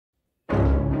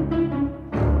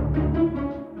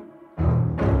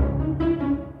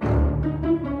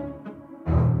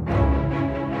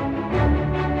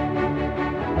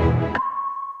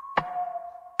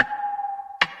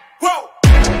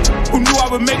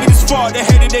would make it this far. They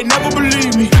hated, they never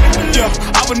believe me. Yeah,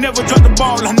 I would never drop the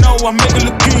ball. I know I make it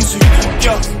look easy.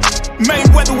 Yeah,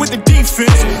 Mayweather with the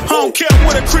defense. I don't care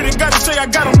what a critic gotta say. I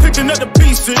got them picking up the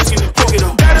pieces.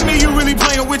 That mean you really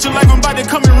playing with your life. I'm about to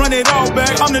come and run it all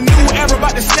back. I'm the new era,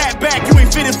 about to snap back. You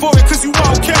ain't fitted for it, cause you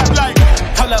all cap like.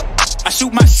 Hold up, I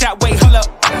shoot my shot, wait, hold up.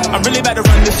 I'm really about to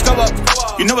run this go up.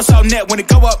 You know it's all net when it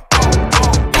go up.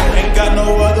 Ain't got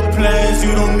no other plans,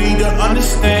 you don't need to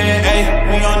understand, ayy.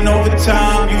 We on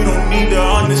overtime, you don't need to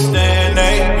understand,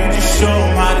 ayy. You just show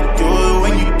them how to do it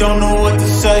when you don't know what to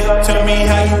say. Tell me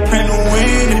how you plan to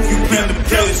win if you plan to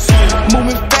play the same.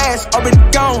 Moving fast, already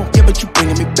gone, yeah, but you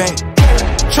bringing me back.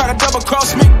 Try to double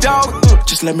cross me, dog,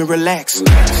 just let me relax.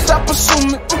 Stop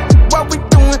assuming what we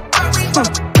doing.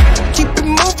 Keep it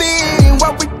moving,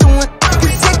 what we doing.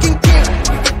 Cause it can get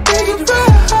bigger,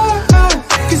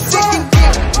 cause it can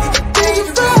get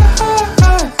bigger,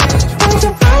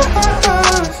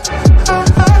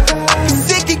 cause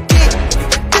it can get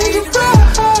bigger.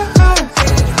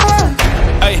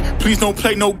 Ay, please don't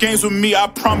play no games with me, I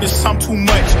promise I'm too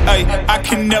much. Ay, I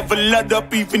can never let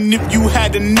up even if you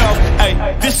had enough.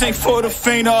 Ay, this ain't for the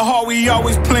faint of heart, we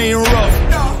always playing rough.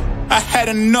 I had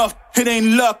enough, it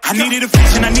ain't luck. I needed a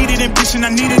vision, I needed ambition, I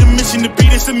needed a mission to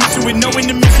beat a submission with no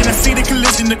intermission. I see the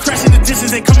collision, the crash in the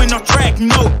distance, they coming off track,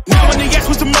 no. Now when they ask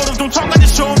what's the motive, don't talk like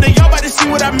the show. They all about to see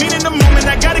what I mean in the moment.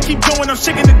 I gotta keep going, I'm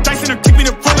shaking the dice and I'm keeping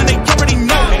it rolling. They already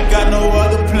know. Ain't got no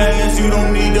other plans, you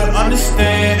don't need to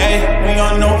understand, ayy. We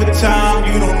on overtime,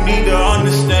 you don't need to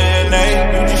understand, ayy.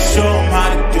 You just show them how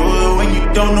to do it when you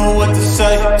don't know what to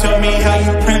say. Tell me how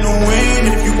you plan to win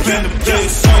if you plan to play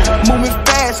the same. Moving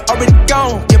fast, already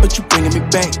gone, yeah, but you bringing me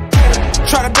back.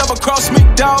 Try to double cross me,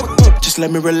 dog, just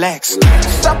let me relax.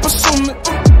 Stop assuming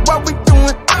what we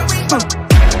doing.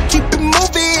 Keep it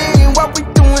moving, what we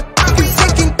doing. Cause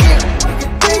it can get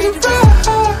bigger,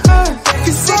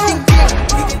 cause it can get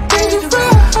bigger,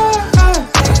 cause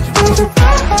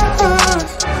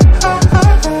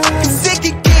it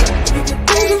can get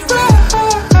bigger.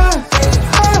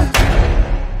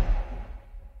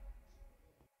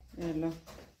 Hello.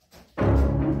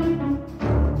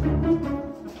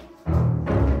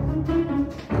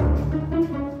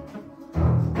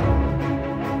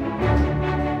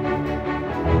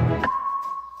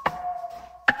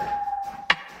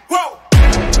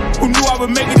 Who knew I would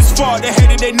make it this far? They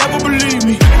hated, they never believe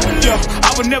me. Yeah,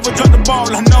 I would never drop the ball.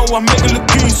 I know I make it look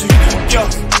easy. Yeah,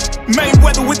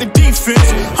 Mayweather with the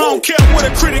defense. I don't care what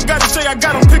a critic gotta say. I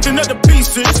got them picking up the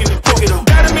pieces.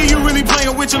 That mean you really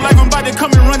playing with your life. I'm about to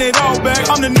come and run it all back.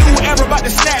 I'm the new era, about to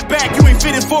snap back. You ain't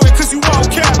fitted for it, cause you all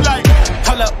cap like.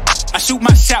 Hold up, I shoot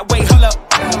my shot, wait, hold up.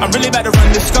 I'm really about to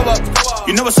run this go up.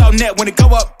 You know it's all net when it go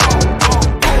up.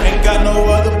 Ain't got no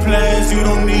other plans, you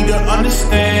don't need to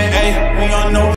understand, ayy. We on